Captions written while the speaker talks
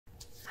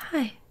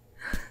Hi.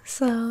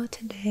 So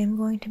today I'm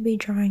going to be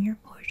drawing your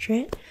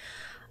portrait.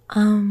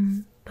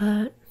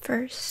 But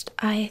first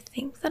I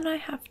think that I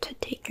have to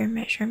take your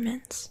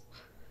measurements.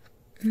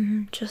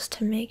 Just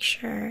to make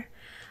sure.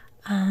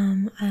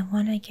 I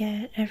want to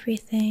get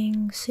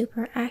everything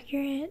super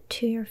accurate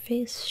to your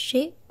face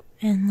shape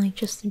and like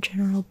just the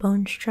general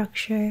bone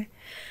structure.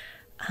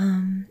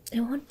 It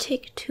won't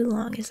take too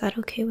long. Is that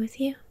okay with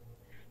you?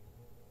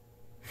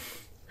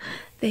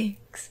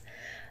 Thanks.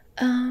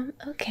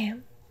 Okay.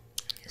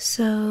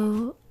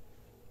 So,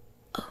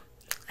 oh,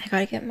 I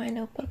gotta get my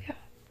notebook out.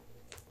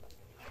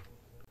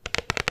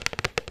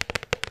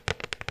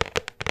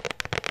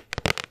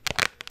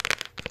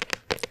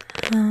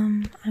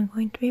 I'm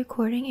going to be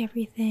recording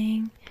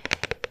everything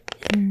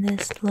in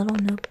this little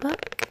notebook.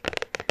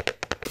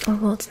 Oh,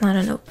 well, it's not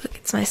a notebook,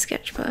 it's my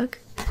sketchbook.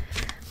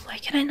 Why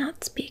can I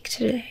not speak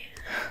today?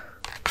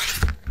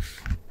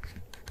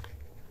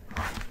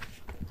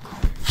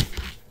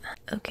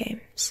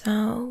 Okay,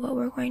 so what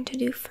we're going to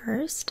do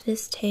first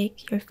is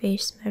take your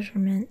face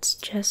measurements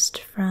just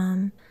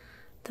from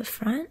the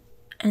front,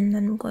 and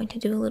then I'm going to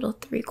do a little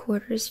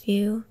 3/4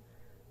 view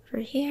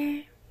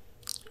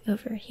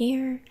over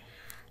here,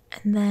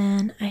 and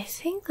then I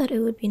think that it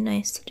would be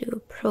nice to do a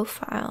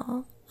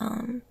profile,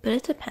 but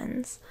it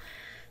depends.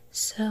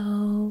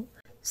 So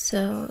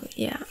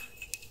yeah,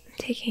 I'm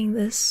taking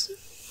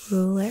this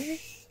ruler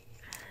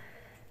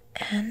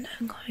and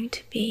I'm going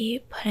to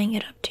be putting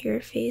it up to your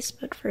face,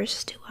 but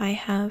first, do I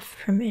have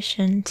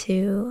permission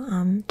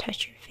to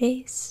touch your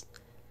face?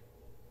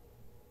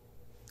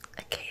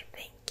 Okay,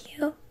 thank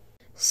you.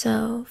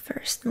 So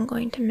first I'm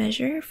going to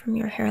measure from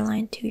your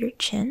hairline to your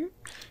chin,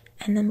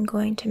 and I'm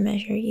going to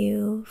measure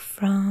you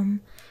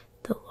from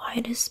the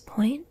widest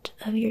point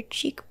of your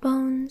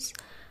cheekbones,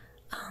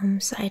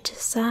 side to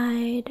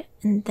side,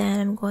 and then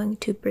I'm going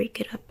to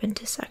break it up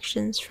into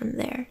sections from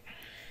there.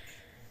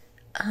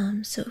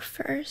 So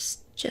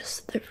first,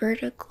 just the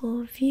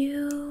vertical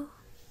view.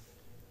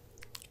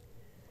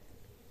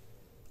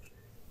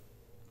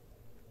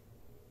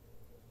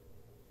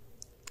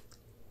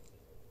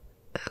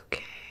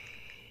 Okay.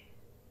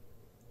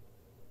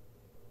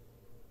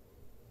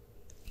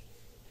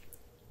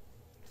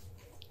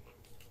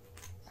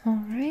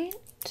 All right.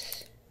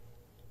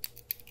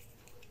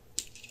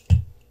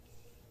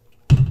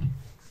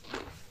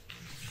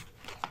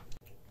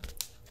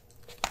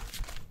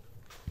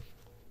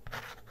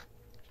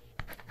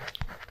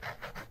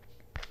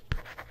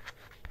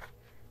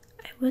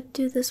 I would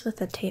do this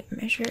with a tape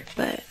measure,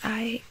 but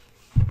I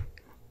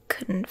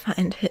couldn't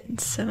find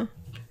it, so.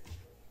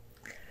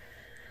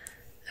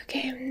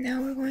 Okay,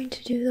 now we're going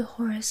to do the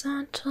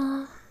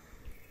horizontal.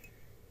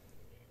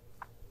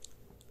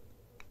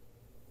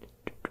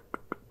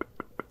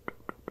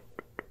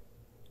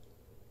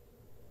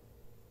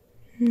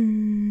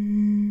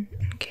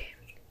 Okay.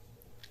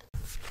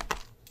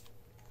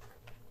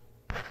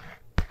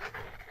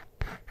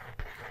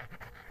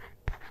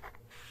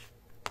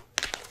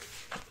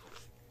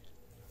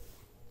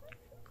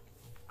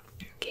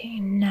 Okay,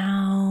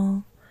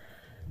 now.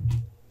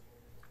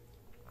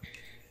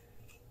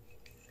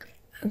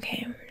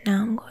 Okay,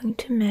 now I'm going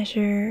to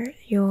measure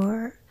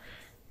your.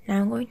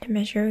 Now I'm going to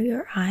measure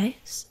your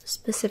eyes,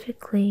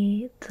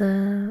 specifically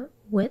the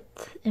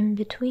width in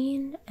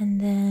between,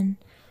 and then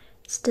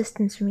its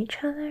distance from each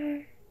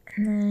other,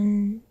 and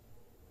then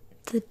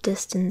the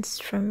distance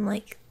from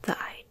like the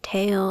eye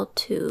tail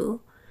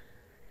to,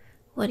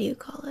 what do you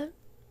call it?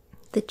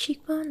 The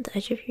cheekbone, the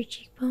edge of your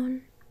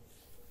cheekbone.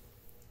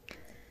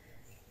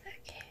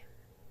 Okay.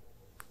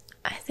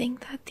 I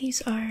think that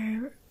these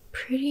are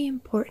pretty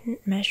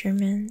important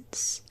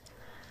measurements.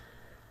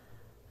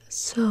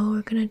 So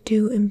we're gonna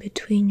do in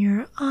between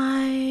your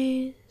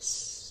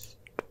eyes.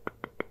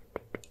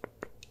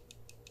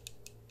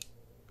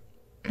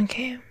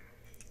 Okay.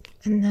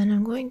 And then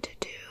I'm going to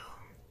do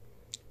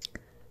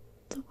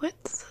the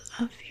width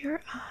of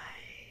your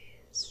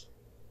eyes.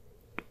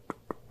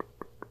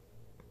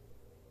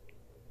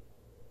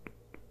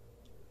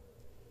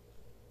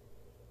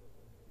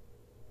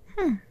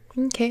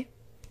 Okay.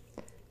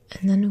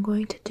 And then I'm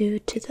going to do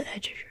to the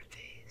edge of your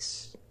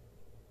face.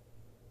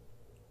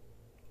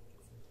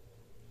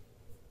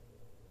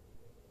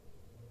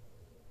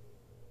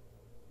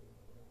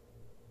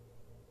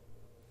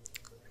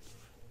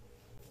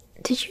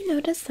 Did you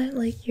notice that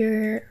like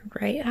your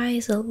right eye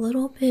is a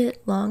little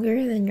bit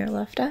longer than your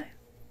left eye?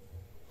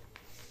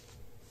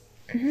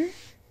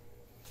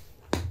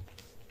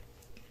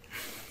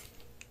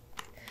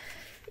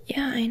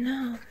 Yeah, I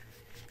know.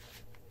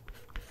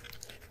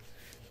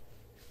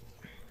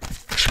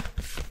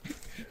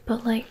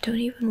 But like, don't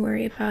even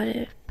worry about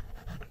it,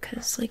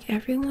 because like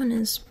everyone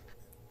is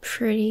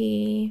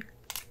pretty,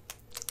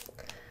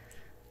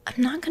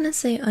 I'm not gonna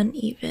say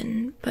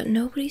uneven, but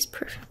nobody's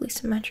perfectly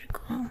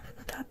symmetrical.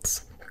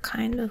 That's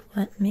kind of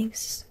what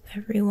makes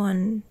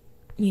everyone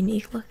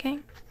unique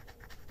looking.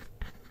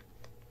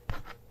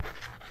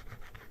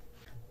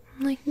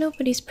 Like,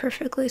 nobody's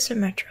perfectly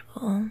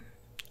symmetrical,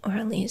 or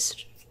at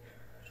least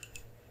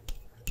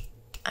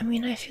I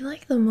mean, I feel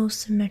like the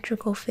most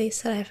symmetrical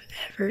face that I've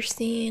ever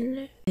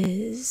seen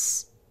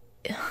is,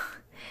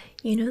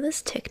 you know,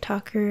 this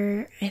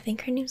TikToker, I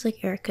think her name's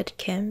like Erica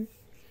Kim,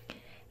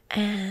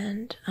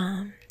 and,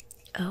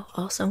 oh,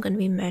 also I'm going to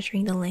be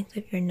measuring the length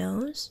of your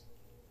nose.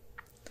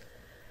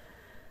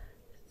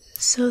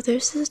 So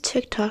there's this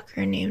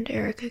TikToker named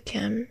Erica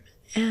Kim,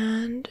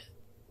 and,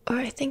 or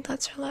I think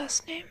that's her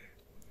last name,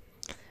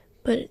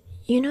 but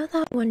you know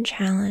that one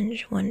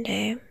challenge one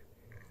day,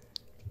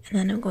 and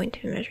then I'm going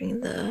to be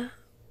measuring the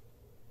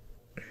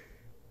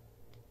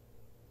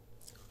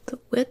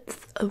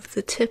width of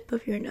the tip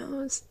of your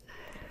nose.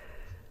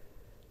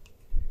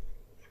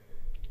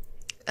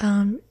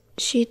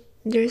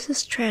 There's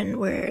this trend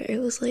where it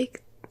was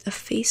like a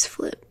face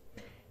flip,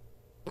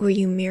 where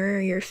you mirror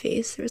your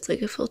face. There's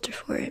like a filter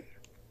for it,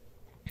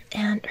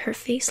 and her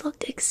face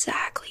looked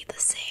exactly the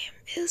same.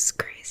 It was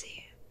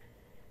crazy.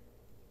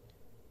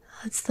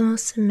 That's the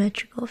most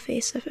symmetrical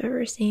face I've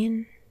ever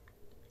seen,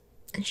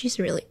 and she's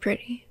really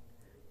pretty.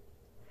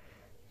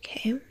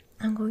 Okay,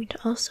 I'm going to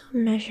also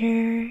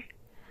measure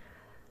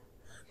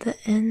the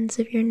ends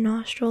of your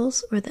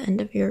nostrils, or the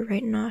end of your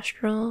right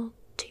nostril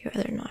to your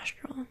other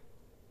nostril.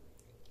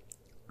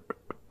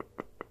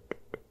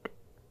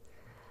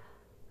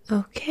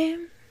 Okay.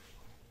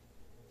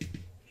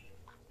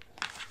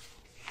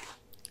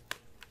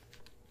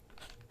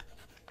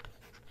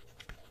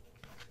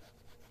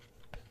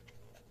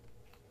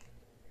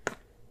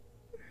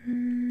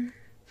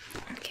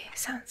 Okay,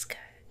 sounds good.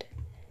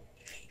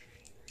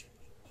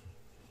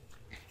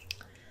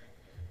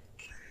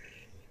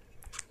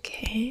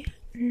 Okay,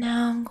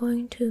 now I'm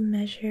going to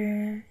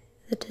measure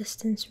the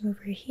distance from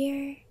over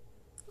here,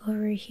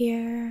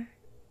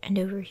 and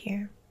over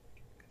here.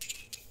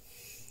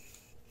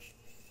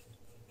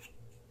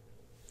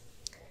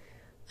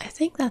 I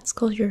think that's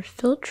called your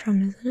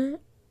philtrum, isn't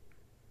it?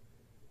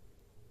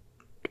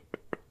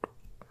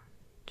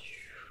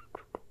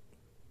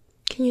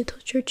 Can you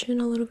tilt your chin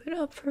a little bit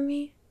up for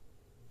me?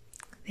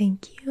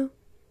 Thank you.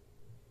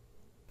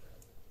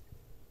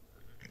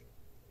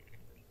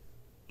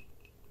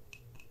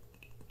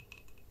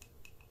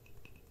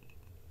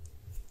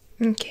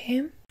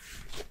 Okay.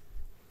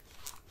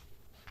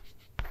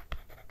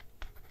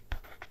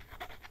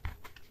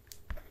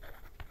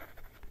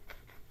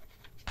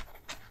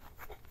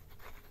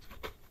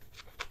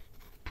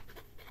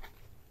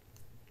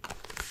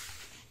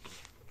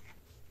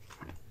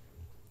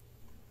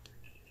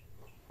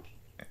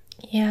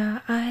 Yeah,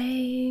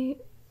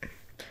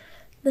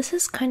 this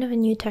is kind of a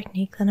new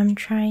technique that I'm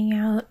trying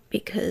out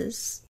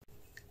because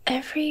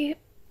every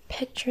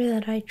picture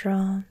that I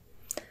draw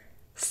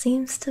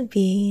seems to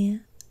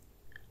be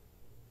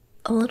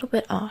a little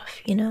bit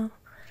off, you know?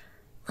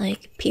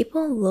 Like,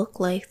 people look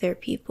like they're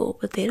people,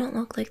 but they don't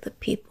look like the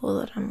people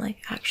that I'm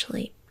like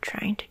actually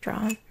trying to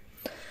draw.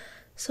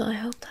 So I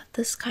hope that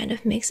this kind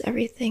of makes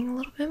everything a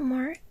little bit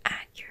more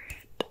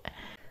accurate.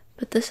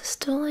 But this is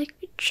still like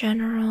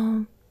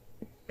general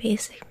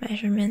basic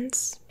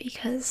measurements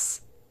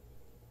because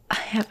I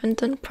haven't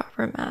done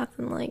proper math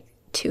in like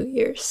 2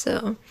 years,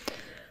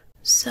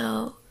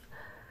 so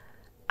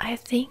I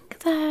think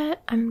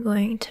that I'm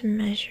going to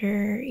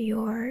measure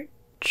your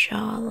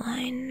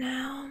jawline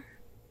now.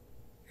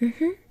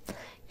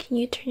 Can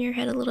you turn your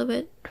head a little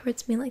bit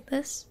towards me like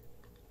this?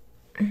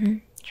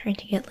 Trying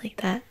to get like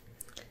that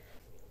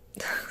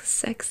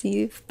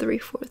sexy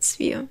 3/4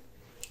 view.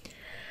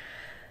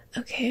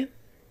 Okay.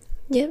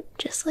 Yep,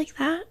 just like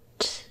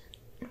that.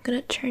 I'm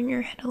gonna turn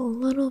your head a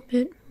little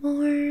bit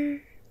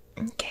more.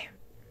 Okay.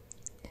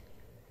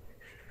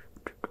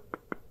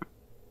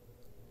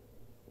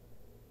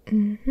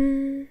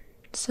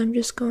 So I'm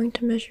just going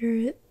to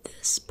measure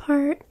this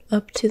part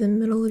up to the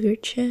middle of your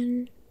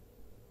chin.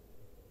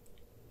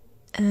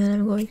 And then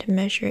I'm going to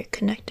measure it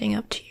connecting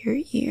up to your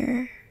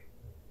ear.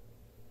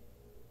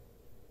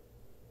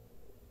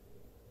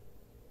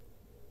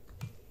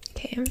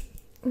 Okay.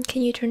 And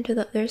can you turn to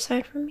the other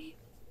side for me?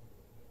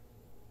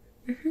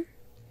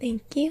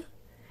 Thank you.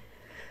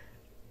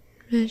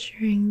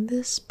 Measuring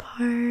this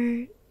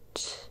part.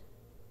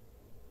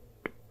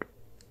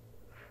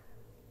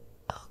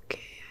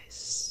 Okay, I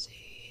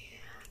see.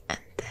 And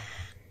then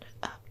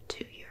up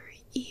to your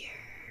ear.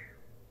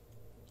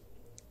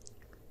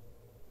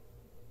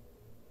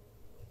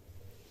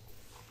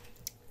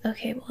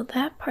 Okay, well,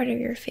 that part of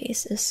your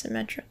face is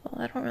symmetrical.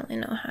 I don't really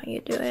know how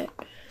you do it.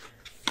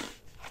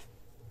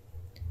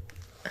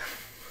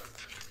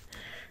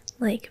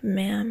 Like,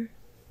 ma'am,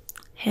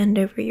 hand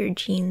over your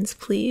jeans,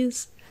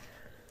 please.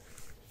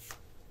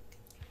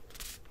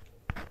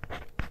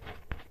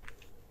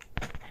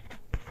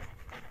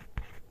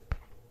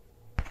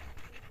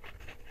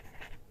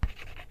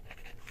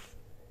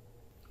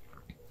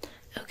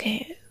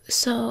 Okay,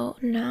 so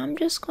now I'm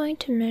just going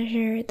to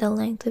measure the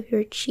length of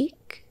your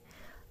cheek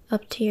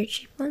up to your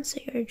cheekbone,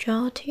 so your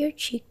jaw to your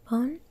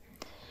cheekbone.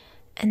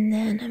 And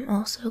then I'm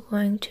also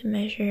going to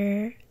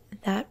measure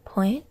that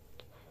point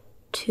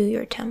to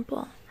your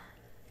temple.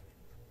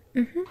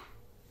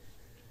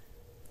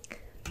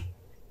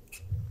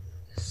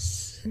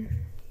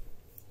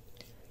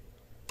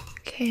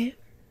 Okay.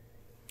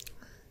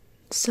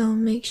 So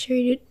make sure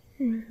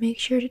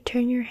to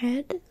turn your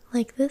head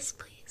like this,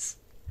 please.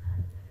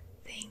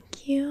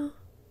 Thank you.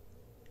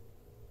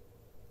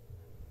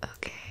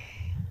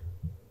 Okay.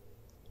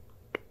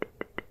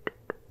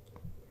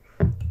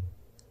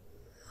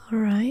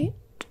 Alright.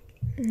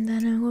 And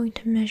then I'm going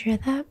to measure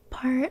that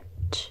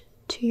part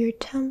to your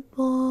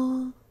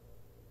temple.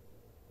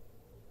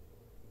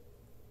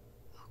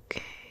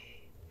 Okay.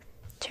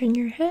 Turn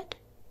your head.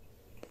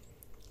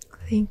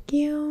 Thank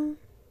you.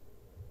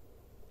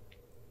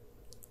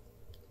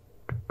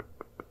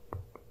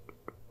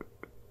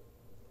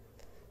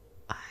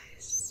 I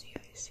see.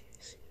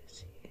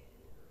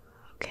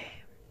 Okay.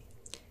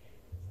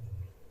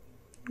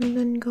 And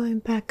then going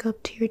back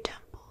up to your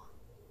temple.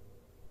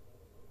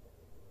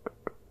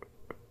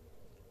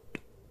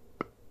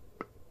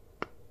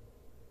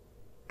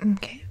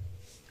 Okay.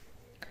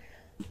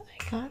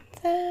 I got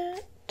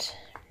that.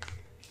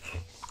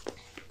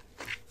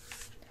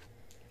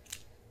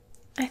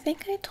 I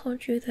think I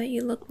told you that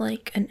you look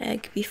like an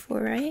egg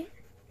before, right?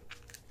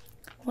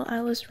 Well,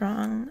 I was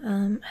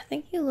wrong. I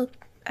think you look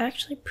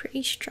actually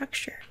pretty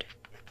structured.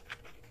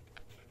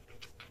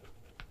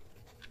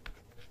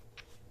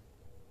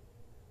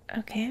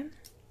 Okay.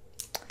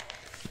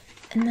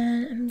 And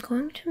then I'm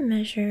going to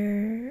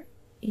measure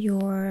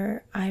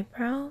your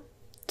eyebrow.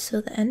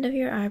 So the end of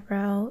your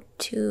eyebrow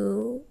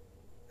to,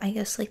 I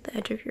guess, like the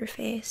edge of your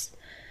face.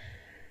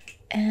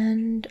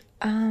 And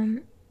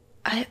I'm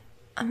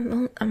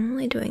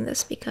only doing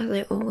this because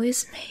I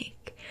always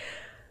make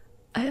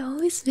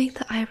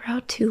the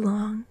eyebrow too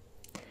long.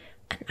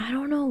 And I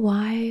don't know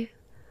why.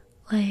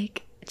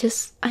 Like,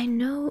 just, I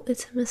know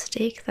it's a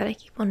mistake that I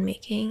keep on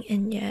making,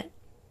 and yet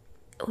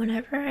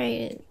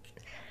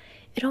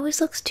it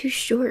always looks too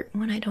short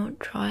when I don't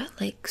draw it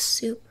like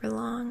super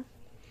long.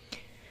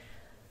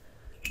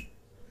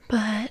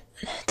 But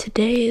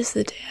today is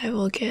the day I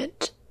will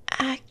get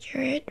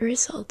accurate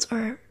results,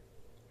 or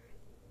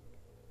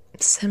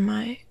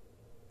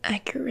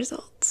semi-accurate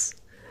results.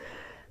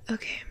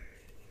 Okay.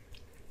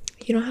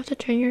 You don't have to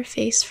turn your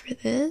face for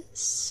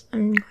this.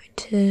 I'm going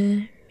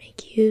to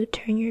make you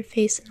turn your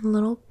face in a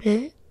little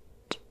bit.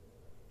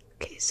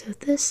 Okay, so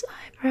this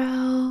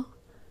eyebrow,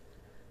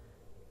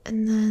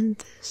 and then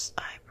this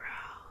eyebrow.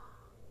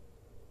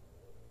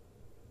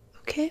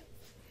 Okay.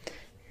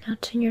 Now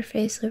turn your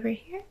face over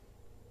here.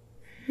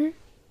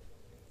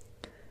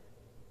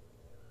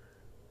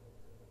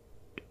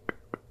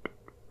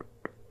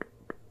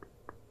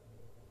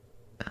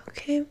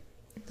 Okay,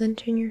 then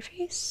turn your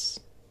face.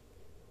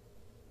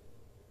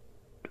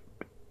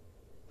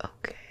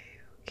 Okay.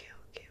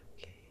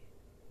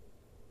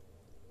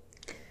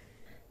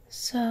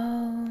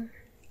 So,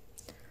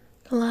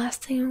 the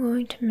last thing I'm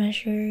going to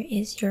measure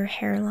is your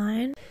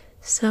hairline.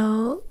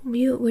 So,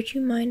 would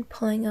you mind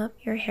pulling up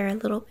your hair a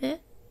little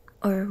bit?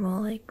 Or,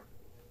 well, like,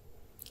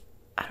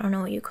 I don't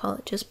know what you call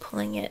it, just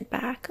pulling it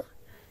back.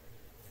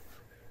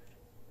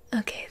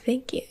 Okay,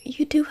 thank you.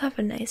 You do have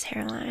a nice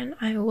hairline,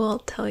 I will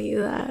tell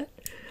you that.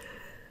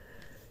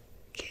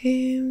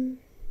 Okay.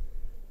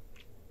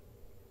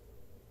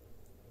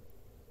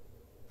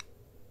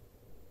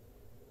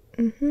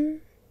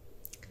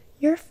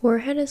 Your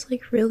forehead is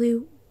like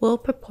really well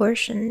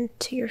proportioned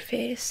to your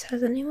face.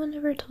 Has anyone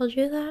ever told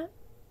you that?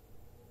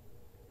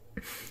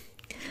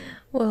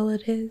 Well,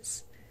 it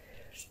is.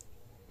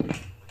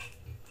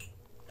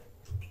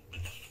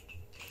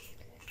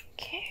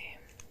 Okay.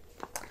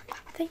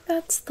 I think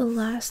that's the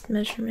last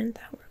measurement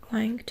that we're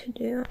going to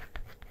do.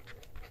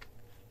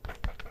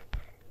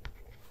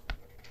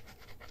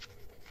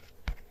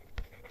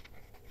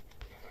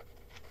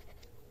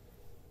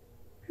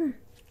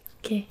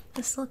 Okay,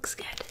 this looks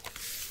good.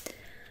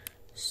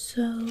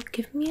 So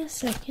give me a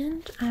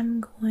second. I'm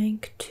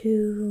going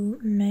to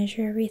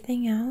measure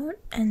everything out,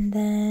 and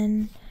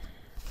then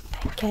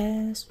I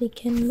guess we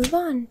can move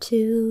on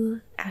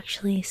to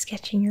actually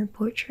sketching your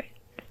portrait.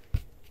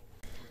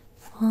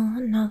 Well,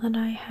 now that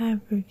I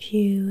have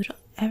reviewed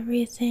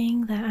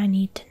everything that I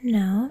need to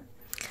know,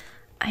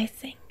 I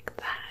think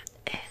that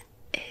it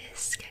is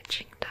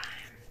sketching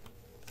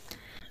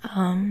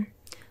time.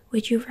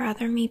 Would you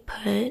rather me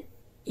put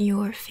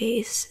your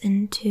face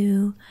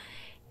into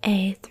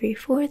a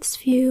 3/4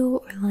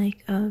 view, or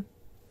like a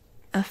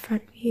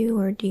front view,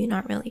 or do you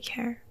not really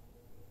care?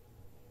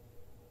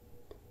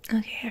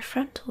 Okay, a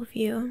frontal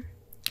view.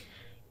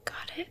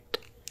 Got it.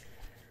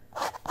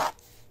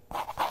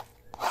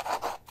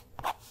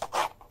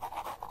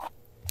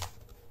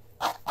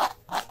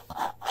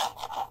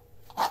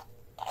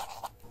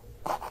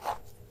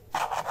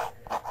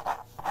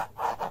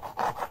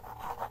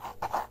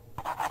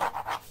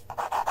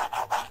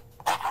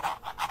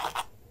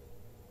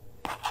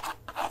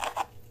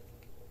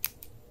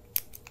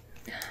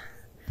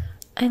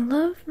 I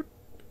love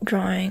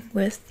drawing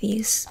with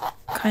these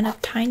kind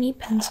of tiny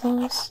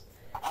pencils,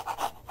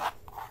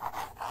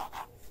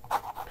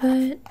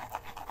 but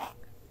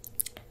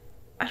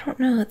I don't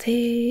know,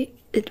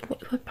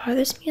 what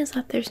bothers me is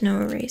that there's no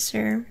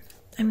eraser.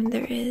 I mean,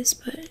 there is,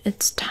 but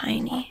it's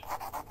tiny.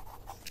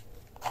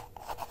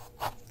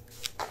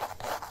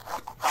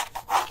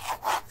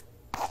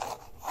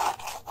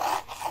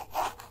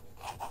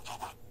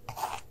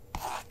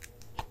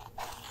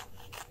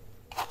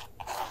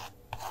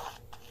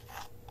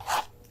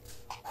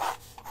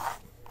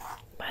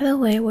 By the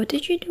way, what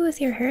did you do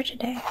with your hair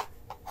today?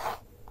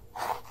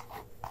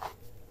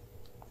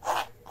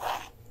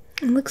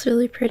 It looks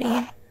really pretty.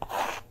 Okay.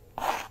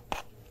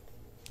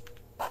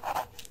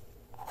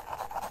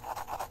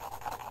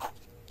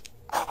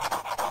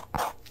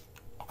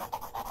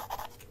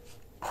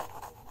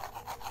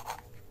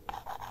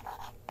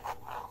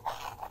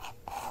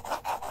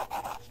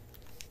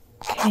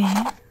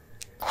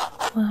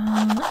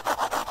 Well,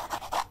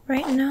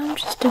 right now I'm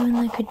just doing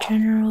like a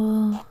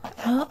general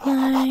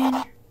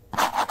outline.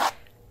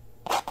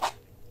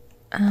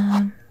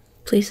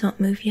 Please don't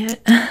move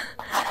yet.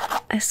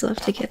 I still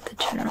have to get the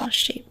general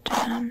shape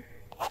down.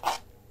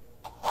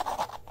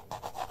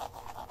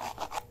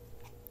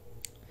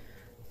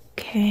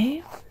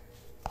 Okay.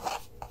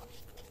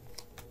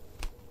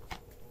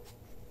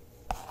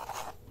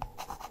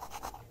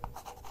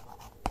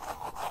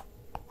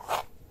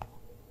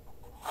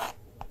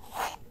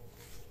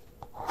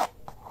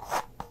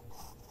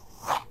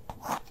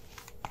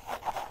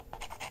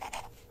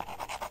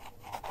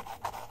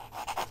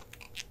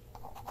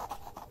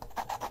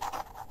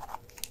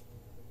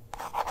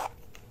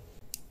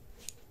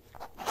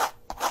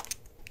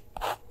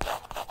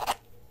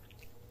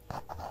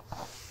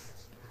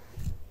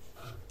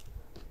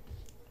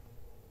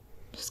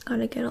 Just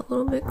gotta get a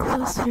little bit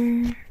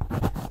closer,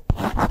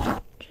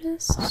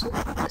 just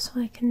so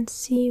I can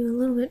see you a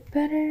little bit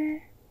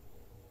better.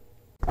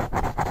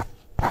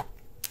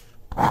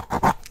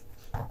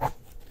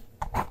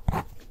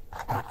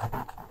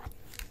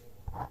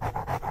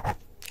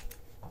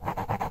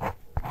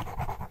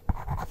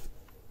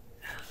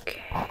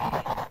 Okay.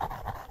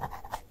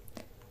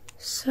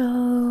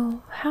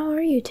 So, how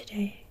are you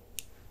today?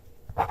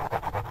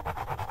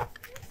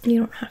 You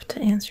don't have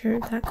to answer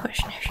that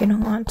question if you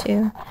don't want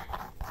to.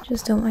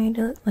 Just don't want you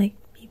to like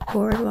be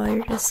bored while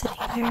you're just sitting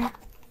there.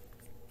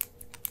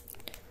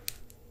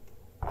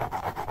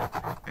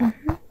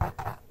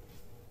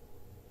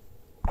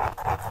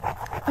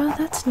 Oh,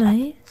 that's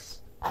nice.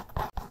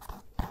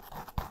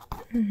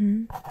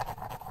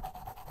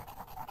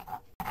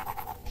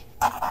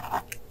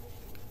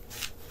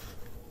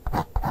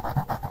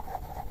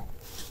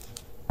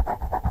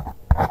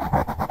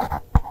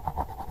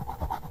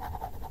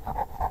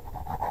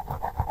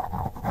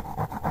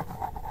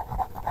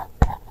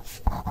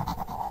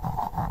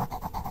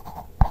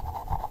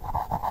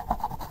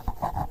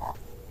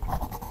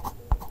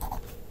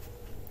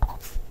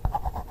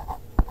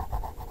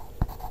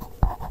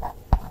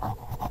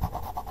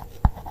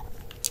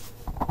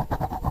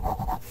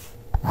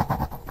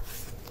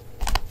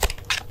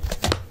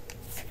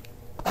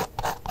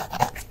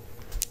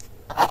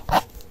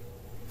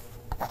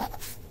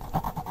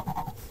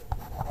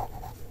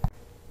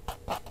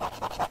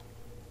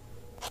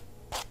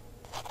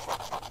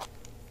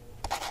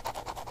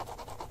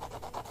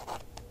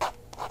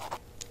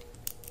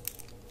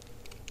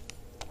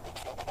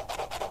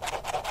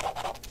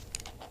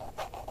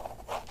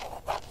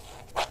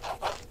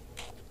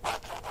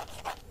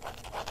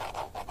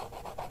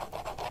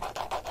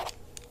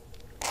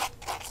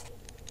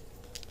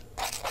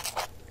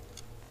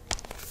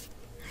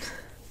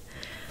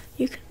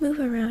 You can move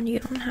around, you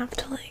don't have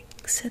to like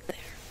sit there.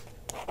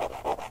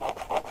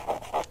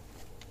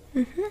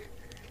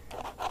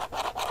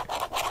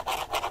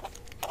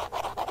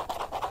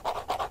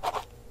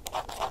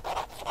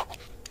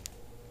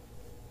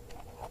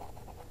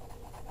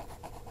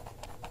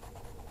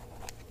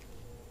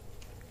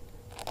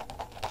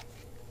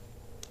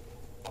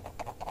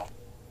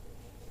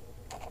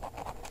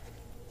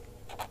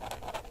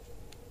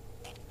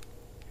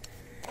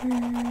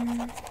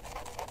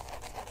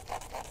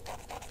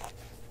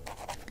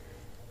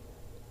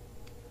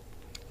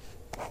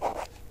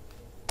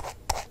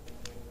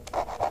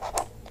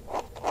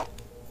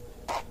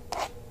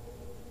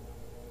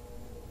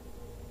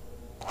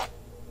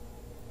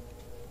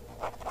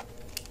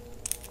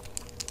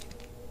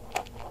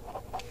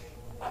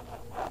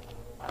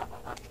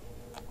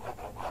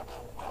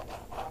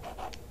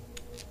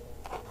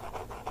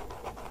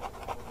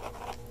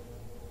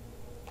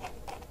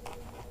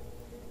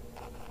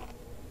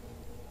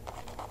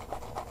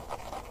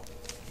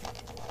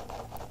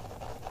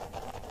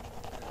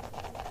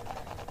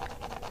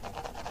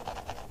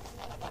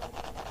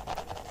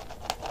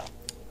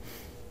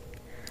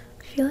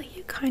 I feel like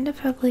you kind of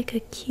have like a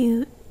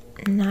cute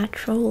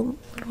natural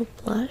little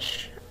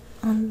blush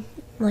on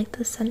like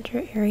the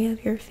center area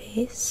of your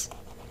face.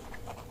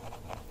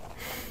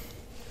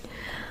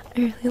 I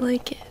really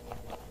like it.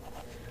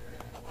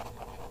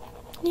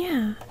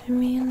 Yeah, I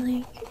mean,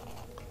 like,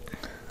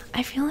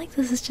 I feel like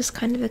this is just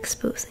kind of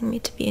exposing me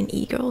to be an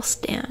e-girl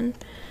stan.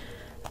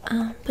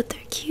 But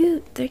they're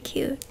cute, they're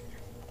cute.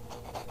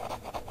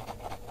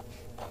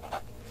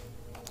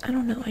 I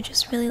don't know, I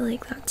just really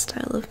like that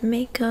style of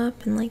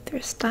makeup and like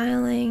their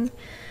styling.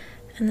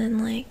 And then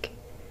like,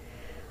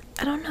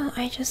 I don't know,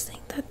 I just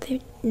think that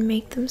they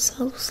make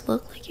themselves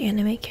look like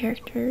anime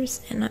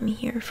characters and I'm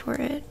here for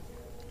it.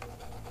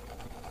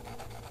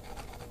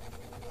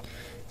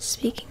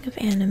 Speaking of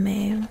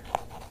anime,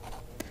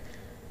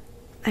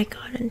 I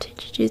got into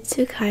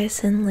Jujutsu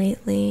Kaisen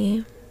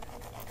lately.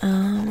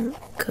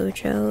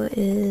 Gojo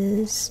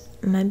is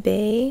my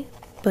bae,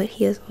 but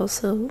he is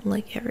also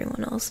like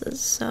everyone else's,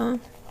 so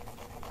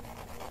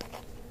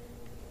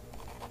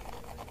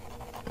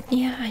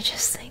yeah, I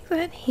just think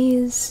that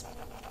he's,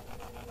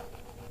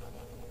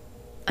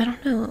 I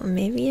don't know,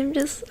 maybe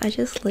I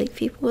just like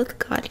people with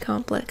god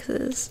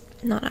complexes,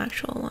 not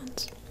actual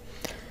ones.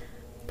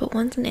 But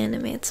one's an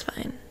anime, it's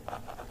fine.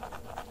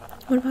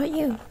 What about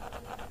you?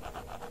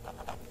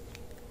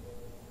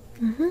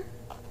 Mm-hmm.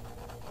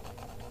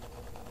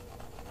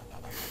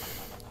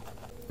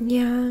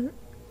 Yeah,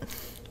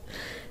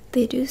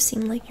 they do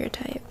seem like your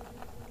type.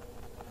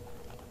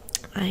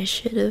 I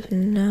should have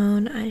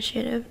known, I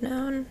should have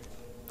known.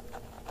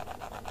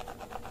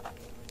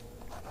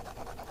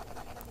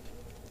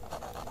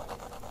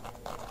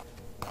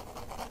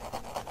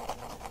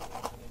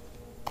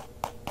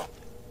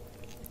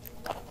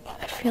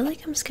 I feel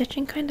like I'm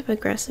sketching kind of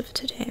aggressive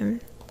today.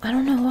 I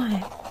don't know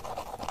why.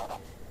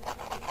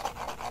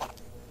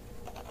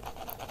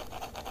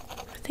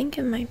 I think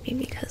it might be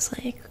because,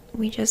 like,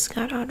 we just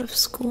got out of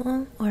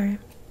school, or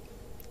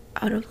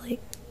out of,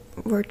 like,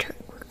 we're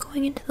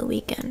going into the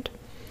weekend.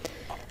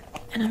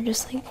 And I'm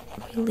just, like,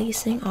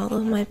 releasing all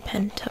of my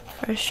pent-up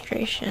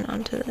frustration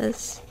onto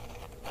this.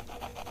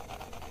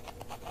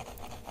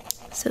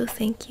 So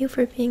thank you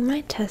for being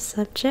my test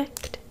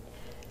subject.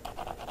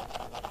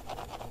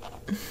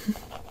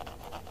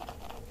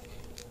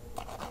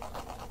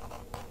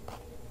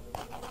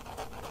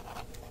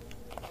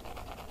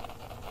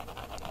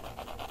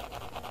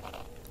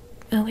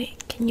 Oh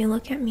wait, can you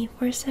look at me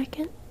for a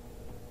second?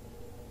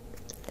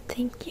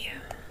 Thank you.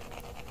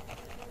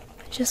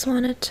 I just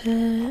wanted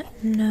to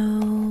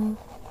know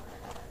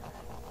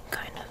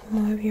kind of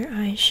more of your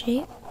eye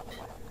shape.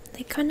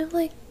 They kind of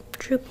like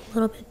droop a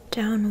little bit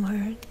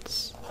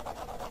downwards,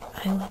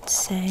 I would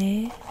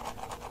say.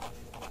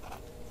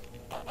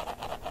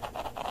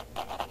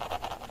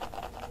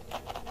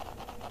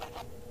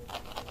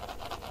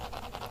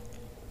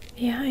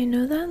 Yeah, I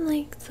know that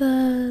like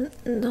the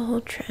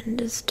whole trend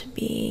is to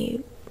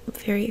be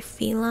very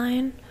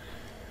feline,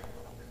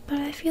 but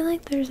I feel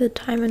like there's a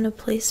time and a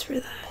place for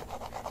that.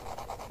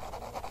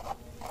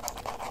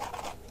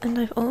 And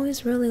I've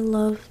always really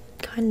loved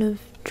kind of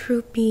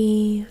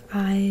droopy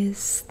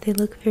eyes. They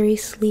look very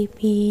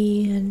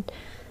sleepy and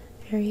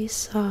very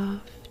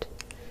soft.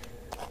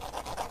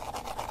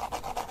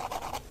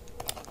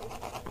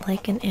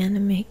 Like an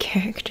anime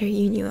character,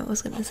 you knew I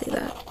was gonna say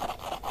that.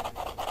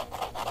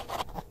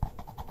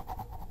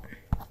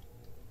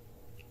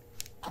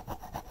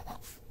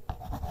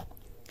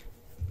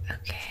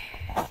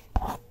 Okay.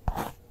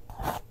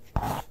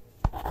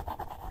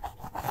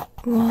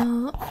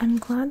 Well, I'm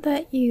glad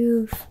that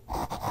you've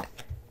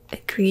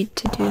agreed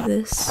to do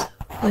this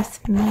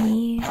with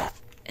me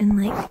in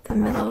like the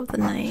middle of the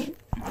night.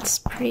 It's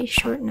pretty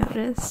short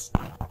notice.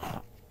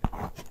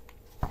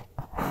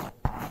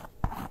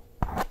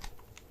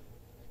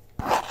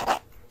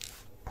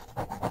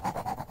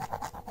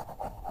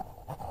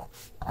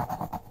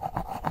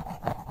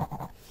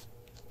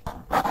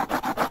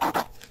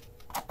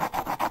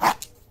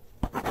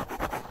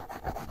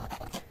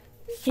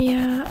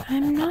 Yeah,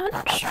 I'm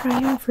not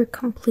striving for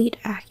complete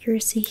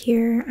accuracy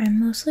here. I'm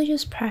mostly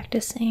just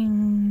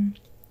practicing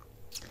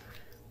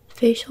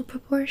facial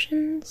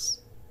proportions.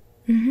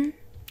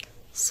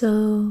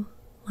 So,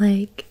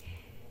 like,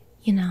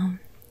 you know,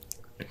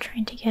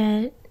 trying to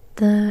get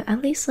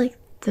at least like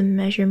the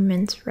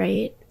measurements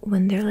right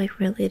when they're like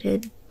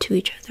related to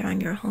each other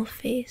on your whole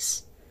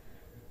face.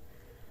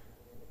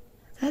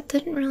 That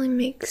didn't really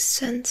make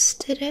sense,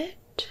 did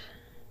it?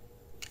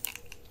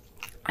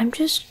 I'm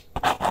just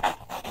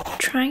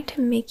trying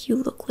to make you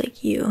look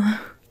like you.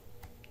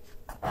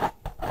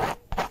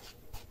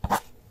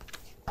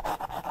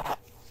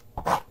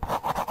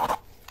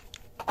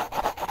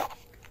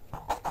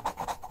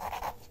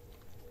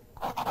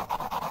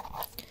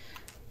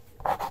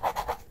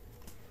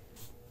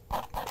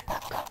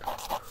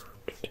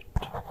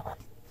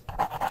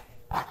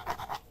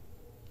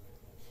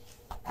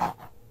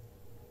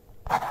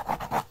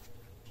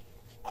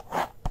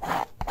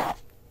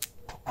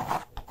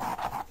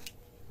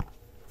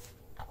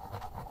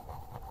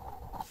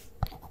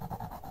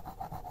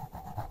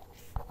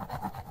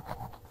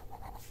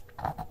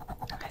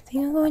 I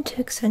think I'm going to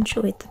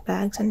accentuate the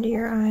bags under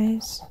your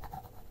eyes.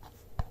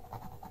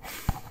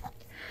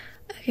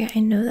 Okay, I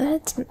know that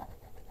it's...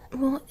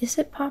 Well, is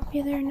it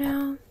popular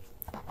now?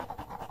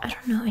 I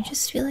don't know, I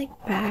just feel like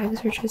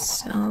bags are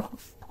just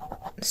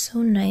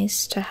so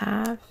nice to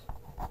have.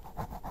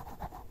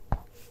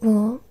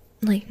 Well,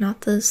 like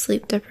not the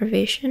sleep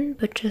deprivation,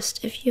 but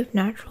just if you have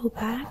natural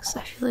bags,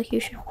 I feel like you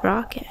should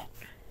rock it.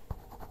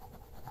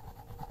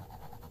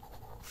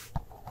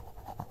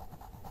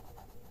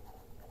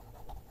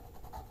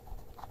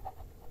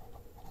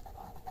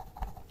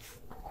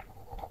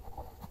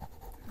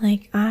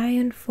 Like, I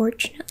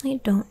unfortunately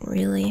don't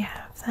really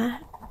have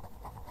that.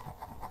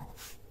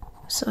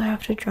 So I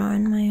have to draw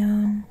in my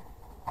own.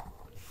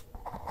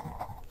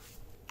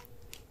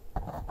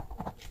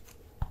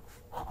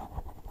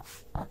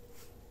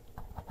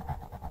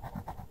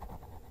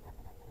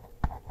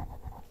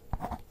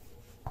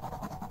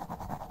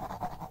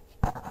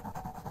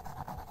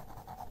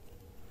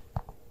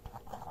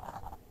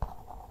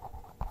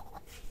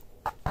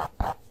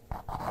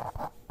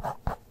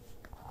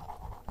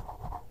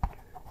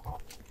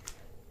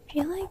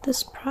 that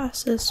this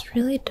process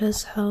really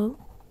does help,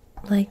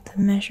 like the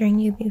measuring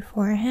you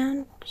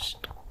beforehand.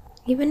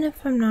 Even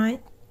if I'm not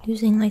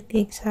using like the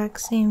exact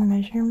same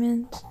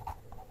measurements,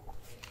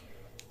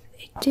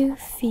 I do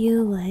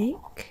feel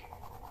like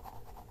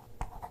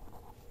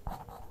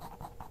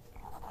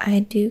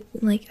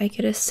I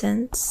get a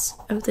sense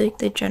of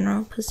the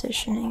general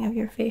positioning of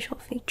your facial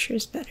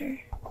features better.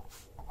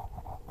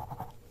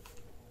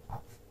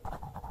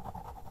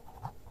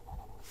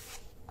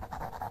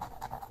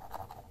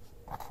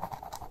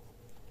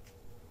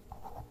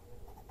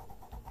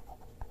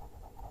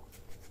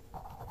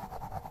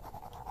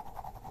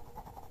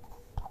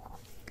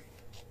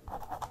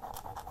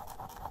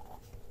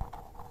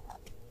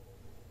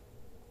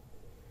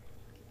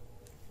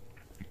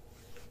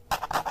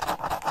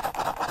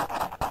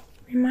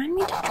 Remind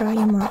me to draw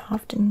you more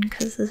often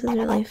because this is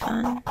really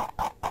fun.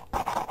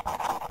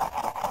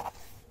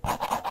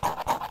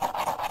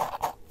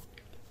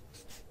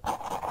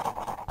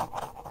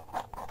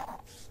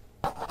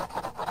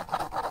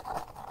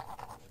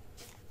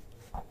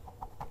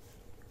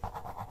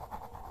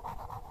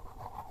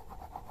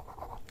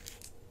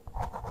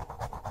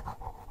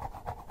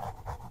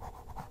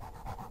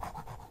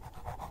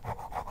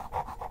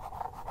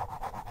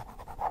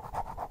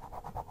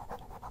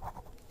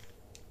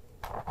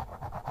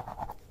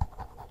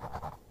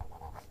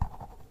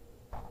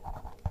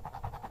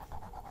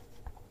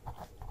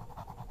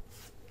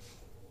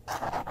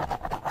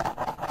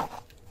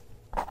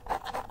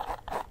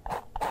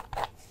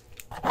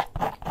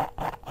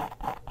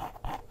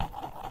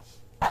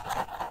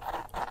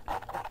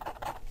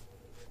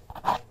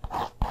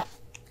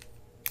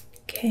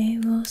 Okay,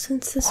 well,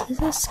 since this is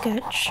a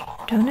sketch,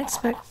 don't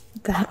expect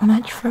that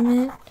much from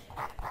it.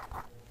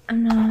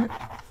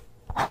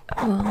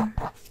 Well,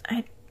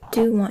 I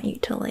do want you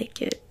to like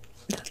it.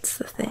 That's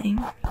the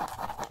thing.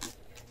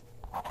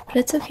 But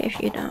it's okay if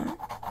you don't.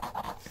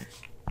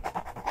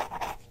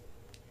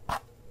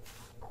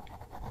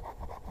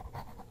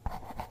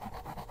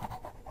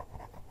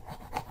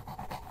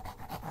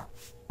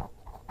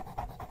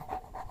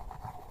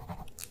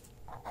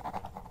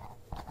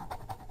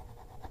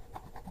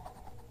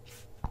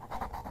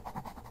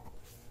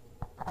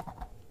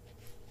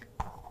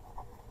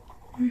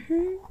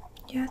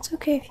 Yeah, it's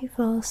okay if you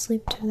fall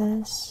asleep to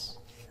this.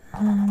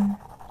 I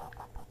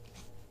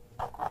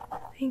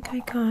think I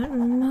got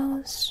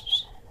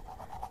most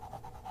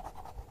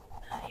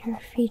of your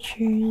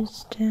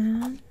features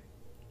down.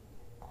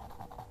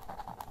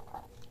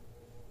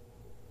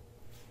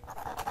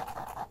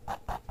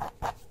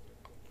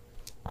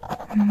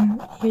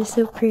 You're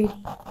so pretty.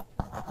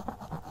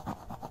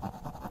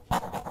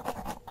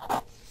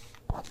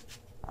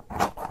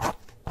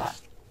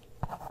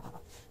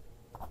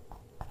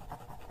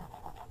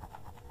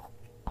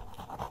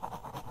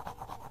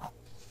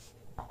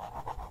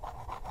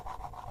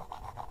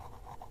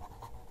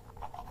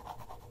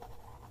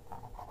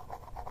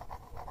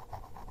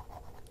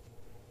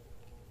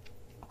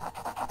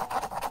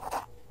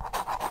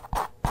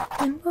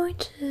 I'm going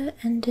to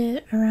end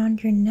it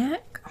around your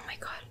neck. Oh my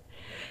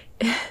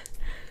god.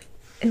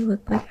 It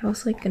looked like I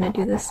was like gonna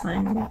do the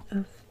sign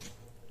of...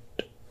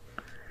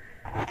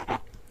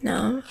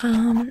 No,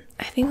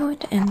 I think I'm going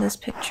to end this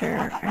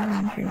picture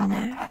around your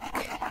neck.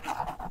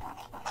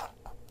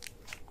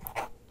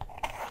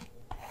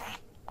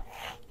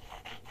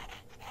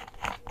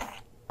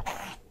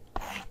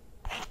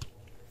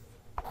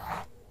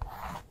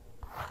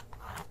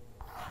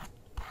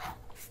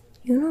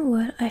 You know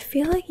what? I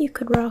feel like you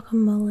could rock a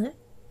mullet.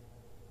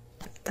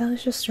 That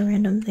was just a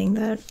random thing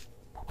that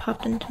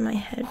popped into my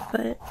head,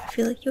 but I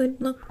feel like you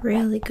would look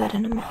really good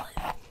in a mullet.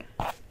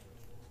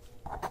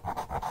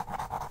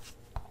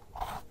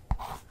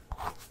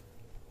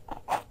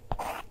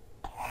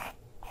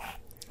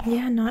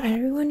 Yeah, not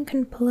everyone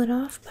can pull it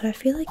off, but I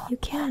feel like you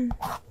can.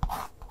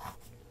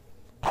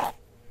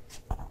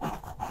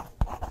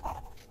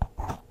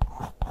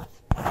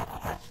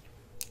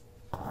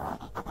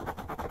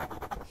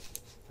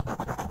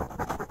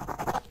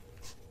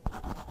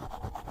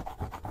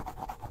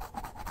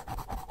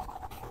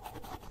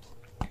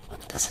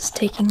 This is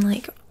taking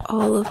like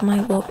all of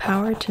my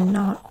willpower to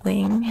not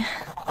wing.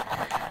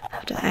 I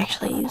have to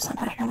actually use the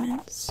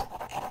measurements.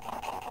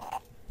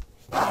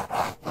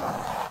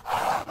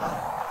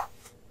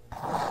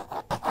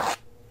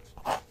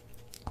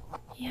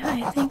 Yeah,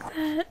 I think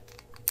that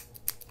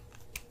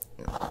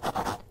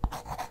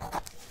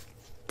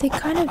they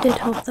kind of did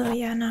help though,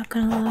 yeah, not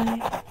gonna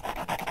lie.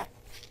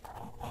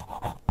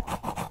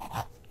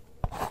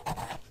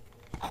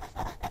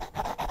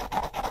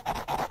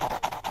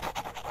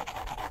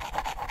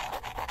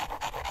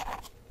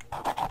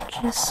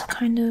 Just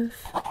kind of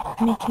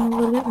making a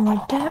little bit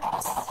more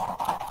depth.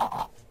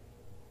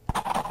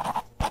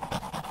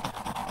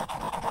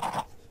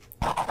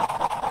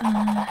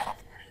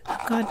 Oh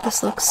god,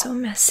 this looks so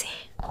messy.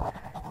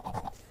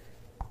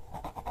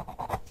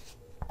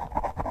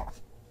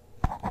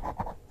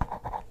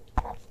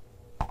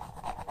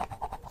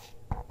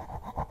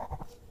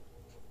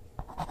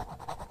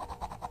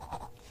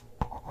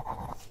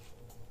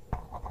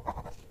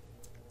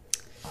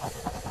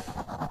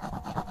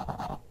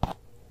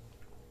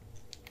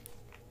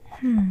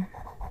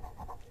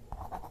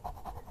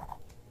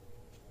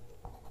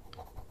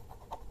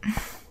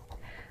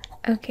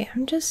 Okay,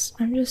 I'm just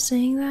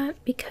saying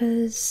that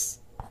because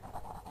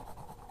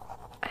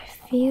I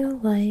feel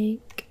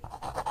like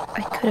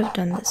I could have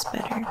done this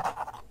better.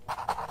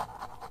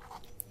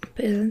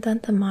 But isn't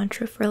that the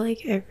mantra for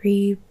like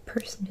every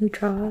person who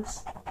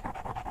draws?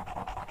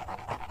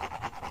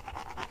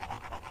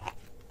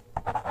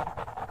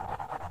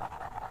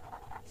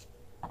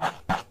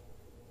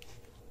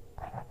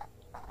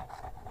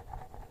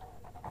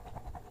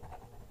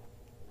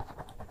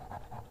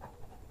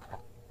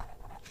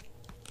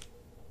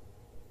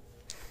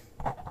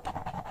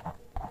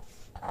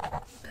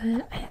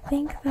 But I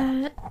think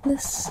that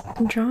this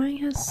drawing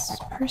has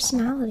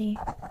personality.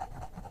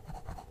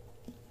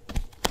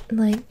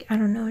 Like, I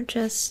don't know,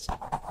 just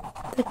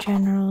the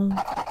general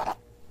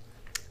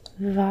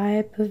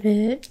vibe of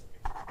it.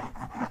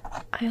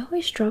 I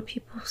always draw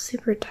people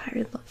super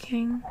tired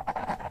looking.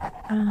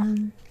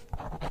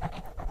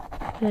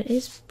 But it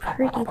is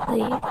pretty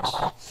late.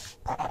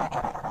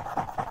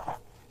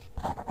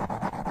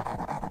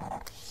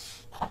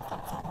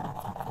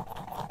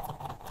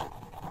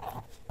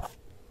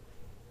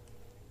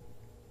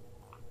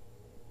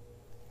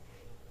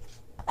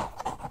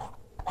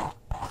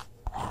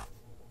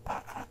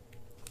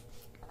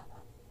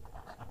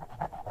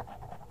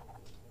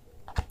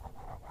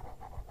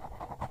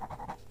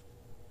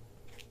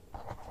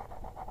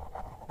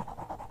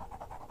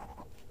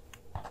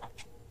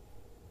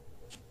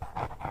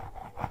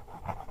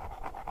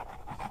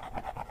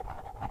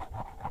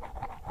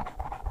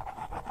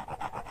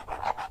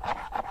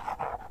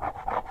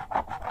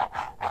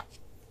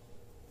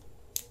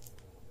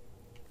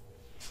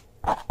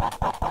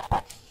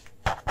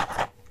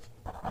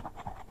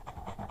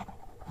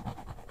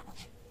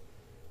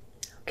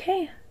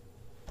 Okay,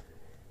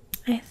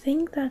 I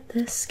think that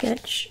this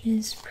sketch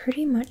is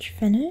pretty much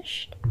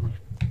finished.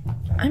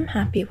 I'm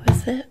happy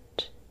with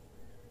it.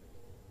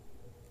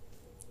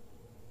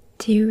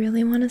 Do you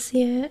really want to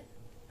see it?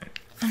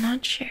 I'm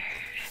not sure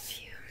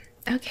if you.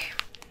 Okay,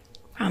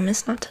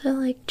 promise not to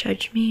like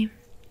judge me.